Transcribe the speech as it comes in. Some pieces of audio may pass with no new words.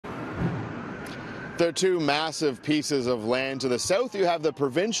They're two massive pieces of land. To the south, you have the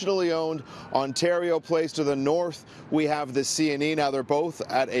provincially owned Ontario Place. To the north, we have the CNE. Now, they're both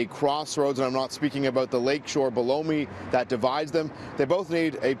at a crossroads, and I'm not speaking about the lakeshore below me that divides them. They both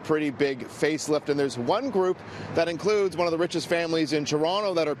need a pretty big facelift, and there's one group that includes one of the richest families in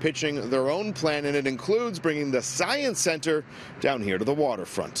Toronto that are pitching their own plan, and it includes bringing the Science Centre down here to the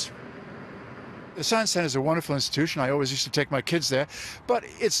waterfront. The Science Centre is a wonderful institution. I always used to take my kids there, but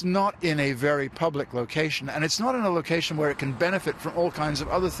it's not in a very public location, and it's not in a location where it can benefit from all kinds of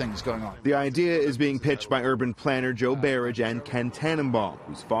other things going on. The idea is being pitched by urban planner Joe Barrage and Ken Tannenbaum,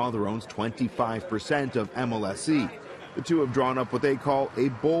 whose father owns 25% of MLSE. The two have drawn up what they call a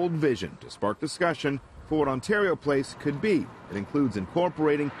bold vision to spark discussion for what Ontario Place could be. It includes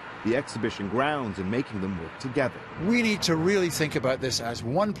incorporating the exhibition grounds and making them work together. We need to really think about this as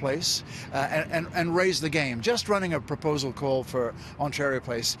one place and raise the game. Just running a proposal call for Ontario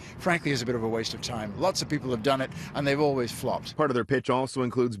Place, frankly, is a bit of a waste of time. Lots of people have done it, and they've always flopped. Part of their pitch also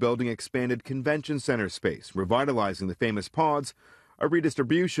includes building expanded convention center space, revitalizing the famous pods, a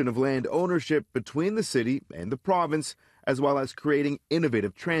redistribution of land ownership between the city and the province, as well as creating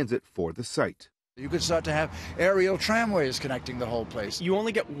innovative transit for the site. You could start to have aerial tramways connecting the whole place. You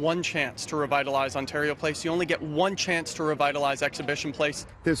only get one chance to revitalize Ontario Place. You only get one chance to revitalize Exhibition Place.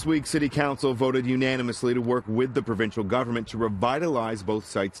 This week, City Council voted unanimously to work with the provincial government to revitalize both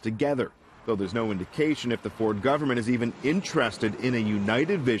sites together, though there's no indication if the Ford government is even interested in a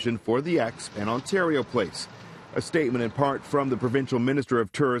united vision for the X and Ontario Place. A statement in part from the provincial Minister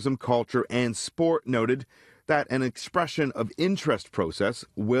of Tourism, Culture and Sport noted that an expression of interest process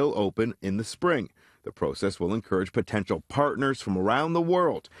will open in the spring. The process will encourage potential partners from around the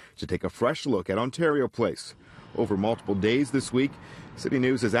world to take a fresh look at Ontario Place. Over multiple days this week,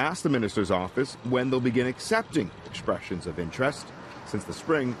 CityNews has asked the minister's office when they'll begin accepting expressions of interest. Since the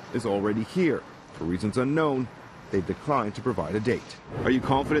spring is already here, for reasons unknown, they've declined to provide a date. Are you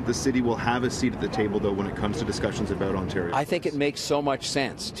confident the city will have a seat at the table, though, when it comes to discussions about Ontario? I think it makes so much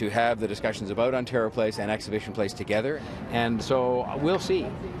sense to have the discussions about Ontario Place and Exhibition Place together, and so we'll see.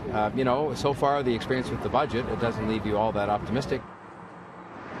 So far the experience with the budget, it doesn't leave you all that optimistic.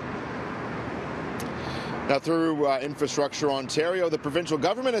 Now, through Infrastructure Ontario, the provincial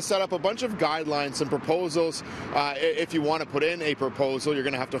government has set up a bunch of guidelines and proposals. If you want to put in a proposal, you're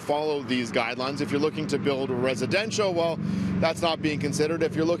going to have to follow these guidelines. If you're looking to build residential, well, that's not being considered.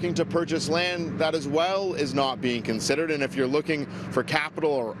 If you're looking to purchase land, that as well is not being considered. And if you're looking for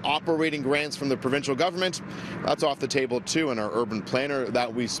capital or operating grants from the provincial government, that's off the table too. And our urban planner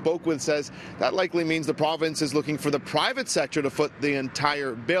that we spoke with says that likely means the province is looking for the private sector to foot the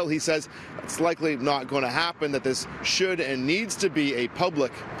entire bill. He says it's likely not going to happen, that this should and needs to be a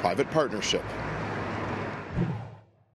public-private partnership.